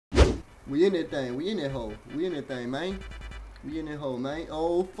We in that thing. We in that hole. We in that thing, man. We in that hole, man.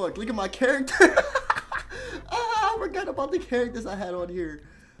 Oh, fuck. Look at my character. I forgot about the characters I had on here.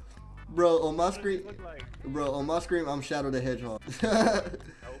 Bro, on my screen. Bro, on my screen, I'm Shadow the Hedgehog. Nope.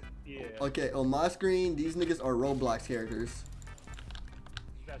 Yeah. Okay, on my screen, these niggas are Roblox characters.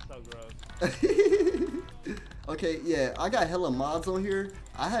 That's so gross. Okay, yeah, I got hella mods on here.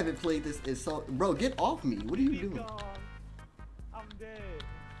 I haven't played this in so. Bro, get off me. What are you doing? I'm dead.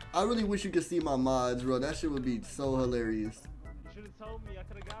 I really wish you could see my mods, bro. That shit would be so hilarious. You should have told me. I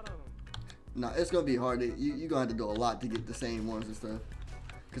could have got them. Nah, it's gonna be hard. You gonna have to do a lot to get the same ones and stuff.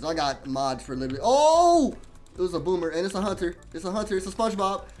 Cause I got mods for literally. Oh, it was a boomer and it's a hunter. It's a hunter. It's a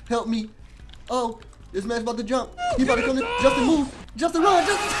SpongeBob. Help me. Oh, this man's about to jump. He about to come in. Justin, move. Justin, run.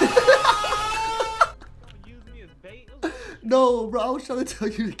 Justin. Use me as bait. No, bro. I was trying to tell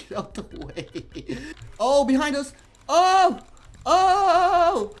you to get out the way. Oh, behind us. Oh.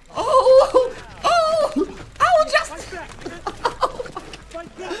 Oh. Oh. Oh. Oh, Justin.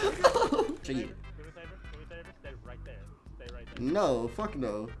 Fight back. Shit. Stay right there. Stay right there. No, fuck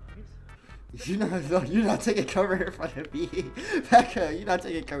no. You're not taking cover in front of me. Back up, you're not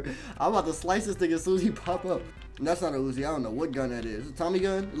taking cover. I'm about to slice this thing as soon as he pop up. And that's not a Uzi. I don't know what gun that is. A Tommy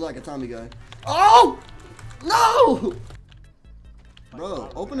gun? It's like a Tommy gun. Oh! No! Bro,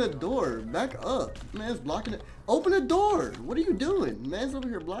 open the door. Back up. Man's blocking it. Open the door. What are you doing? Man's over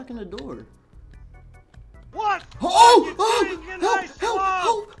here blocking the door. What? Oh!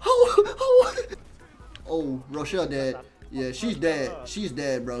 Oh! Oh, Rochelle dead. Yeah, she's dead. She's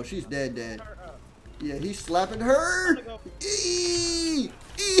dead, bro. She's dead. Yeah, he's slapping her.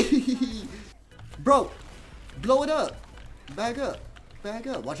 Bro, blow it up. Back up. Back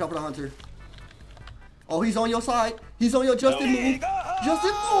up. Watch out for the hunter. Oh, he's on your side. He's on your Justin move.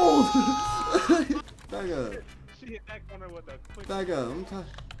 Justin move. Back up. She hit that corner with a quick. Back up. I'm tired.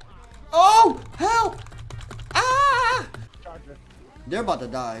 Oh, help! Ah! Charger. They're about to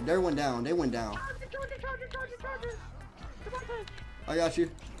die. They went down. They went down. Charger. I got you.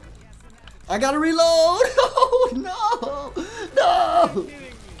 I gotta reload. Oh no! No!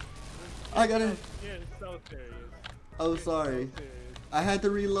 I gotta. You're so serious. Oh, sorry. So serious. I had to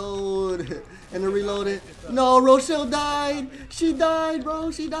reload. And to reload it. No, Rochelle died. She died,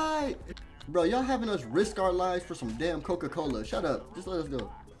 bro. She died. Bro, y'all having us risk our lives for some damn Coca-Cola. Shut up. Just let us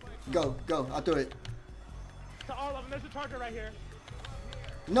go. Go. I'll do it. To all of them, there's a charger right here.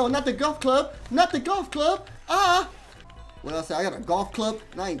 No, not the golf club. Not the golf club. Ah! What I say? I got a golf club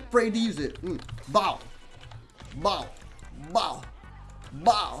and I ain't afraid to use it. Bow. Bow. Bow.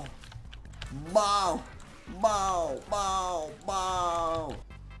 Bow. Bow. Bow. Bow. Bow.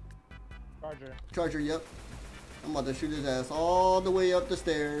 Charger. Charger, yep. I'm about to shoot his ass all the way up the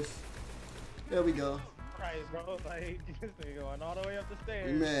stairs. There we go. Christ, bro. Like, this nigga going all the way up the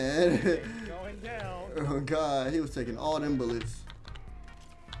stairs. Man. Going down. Oh, God. He was taking all them bullets.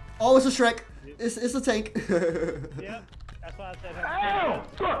 Oh, it's a Shrek. It's a tank. Yep. That's why I said Hell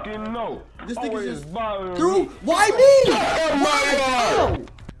fucking no. This nigga just bothering through. me. Why me? Why?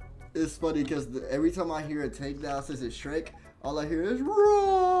 It's funny because every time I hear a tank now since it's Shrek, all I hear is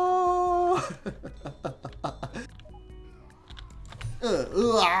roar.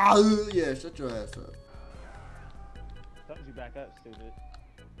 Yeah, shut your ass up. Told you back up, stupid.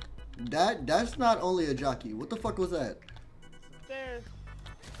 That's not only a jockey. What the fuck was that? Stairs.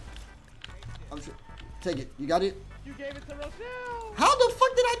 I'm sure. Take it. You got it? You gave it to Rochelle. How the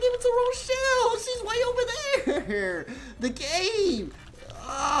fuck did I give it to Rochelle? She's way over there. The game.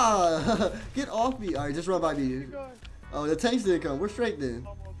 Ah, get off me. All right, just run by me. Oh, the tanks didn't come. We're straight then.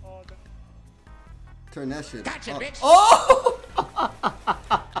 Turn that shit. Gotcha, bitch. Oh! I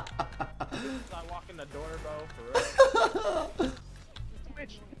walk in the door, bro. For real.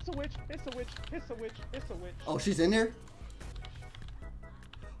 It's a witch. It's a witch. It's a witch. It's a witch. Oh, she's in there?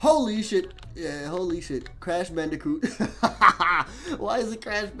 Holy shit. Yeah, holy shit. Crash Bandicoot. Why is it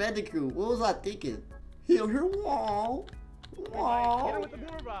Crash Bandicoot? What was I thinking? Heal her wall. Like, hit her with the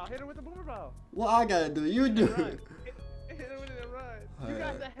boomer bow. Hit her with the boomer bow. What I gotta do? You do it. Hit her with it and run. You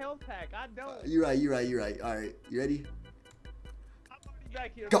got the health pack. I don't. You're right. All right, you ready? I'm already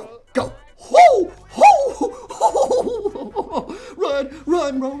back here, Go, bro. go. Ho! Ho!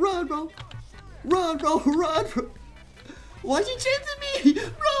 Run, bro. Run, bro. Why'd you chase me?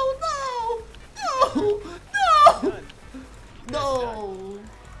 Bro, no.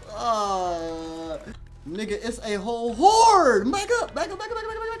 Nigga, it's a whole horde. Back up.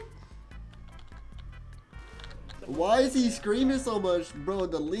 Why is he screaming so much? Bro,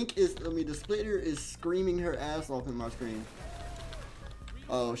 the splitter is screaming her ass off in my screen.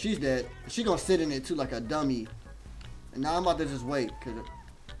 Oh, she's dead. She gonna sit in it too like a dummy. And now I'm about to just wait.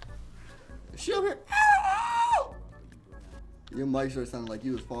 She over here. Your mic sure sounded like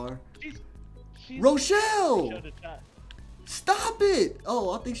you was far. She's Rochelle! Stop it!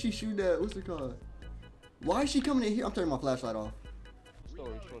 Oh, I think she's shooting that. What's it called? Why is she coming in here? I'm turning my flashlight off.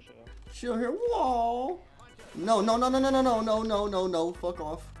 She over here. Whoa! No. Fuck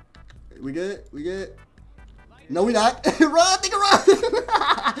off. We good? We good? No, we not. Run, nigga, run!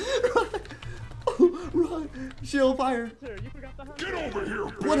 Run! She on fire. Get over here,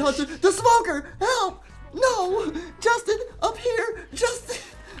 bitch. What hunter? The smoker! Help! No! Justin, up here! Justin!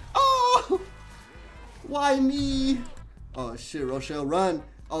 Oh! Why me? Oh shit, Rochelle, run!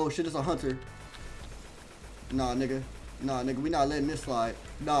 Oh shit, it's a hunter. Nah, nigga. Nah, nigga, we not letting this slide.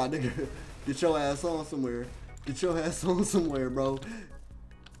 Nah, nigga. Get your ass on somewhere. Get your ass on somewhere, bro.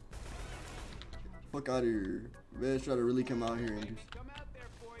 Fuck out of here. Man, try to really come out here and just...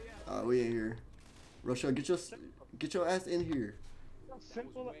 we ain't here. Rochelle, get your ass in here.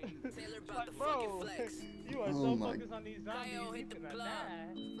 Simple. Like, bro, you are so focused on these zombies, you cannot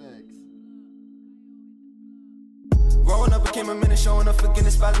die. Thanks. Growing up became a minute, showing up for getting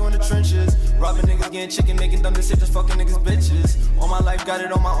spots in the trenches. Robbing niggas, getting chicken, making dumb decisions, fucking niggas bitches. All my life got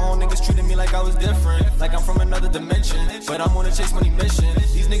it on my own, niggas treating me like I was different. Like I'm from another dimension, but I'm on a chase money mission.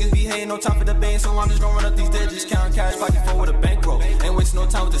 These niggas be hating, no time for debate, so I'm just gonna run up these digits. Counting cash, pocket full with a bankroll. Ain't waste no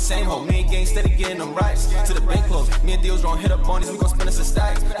time with the same hoe. Me and gang steady getting them rights to the bank close. Me and deals gonna hit up on these, we gon' spend us a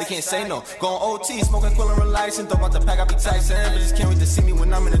stacks. They can't say no. Going OT, smoking quill and relaxing. Throw out the pack, I be taxing. But just can't wait to see me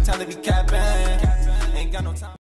when I'm in the time to be capping. Ain't got no time.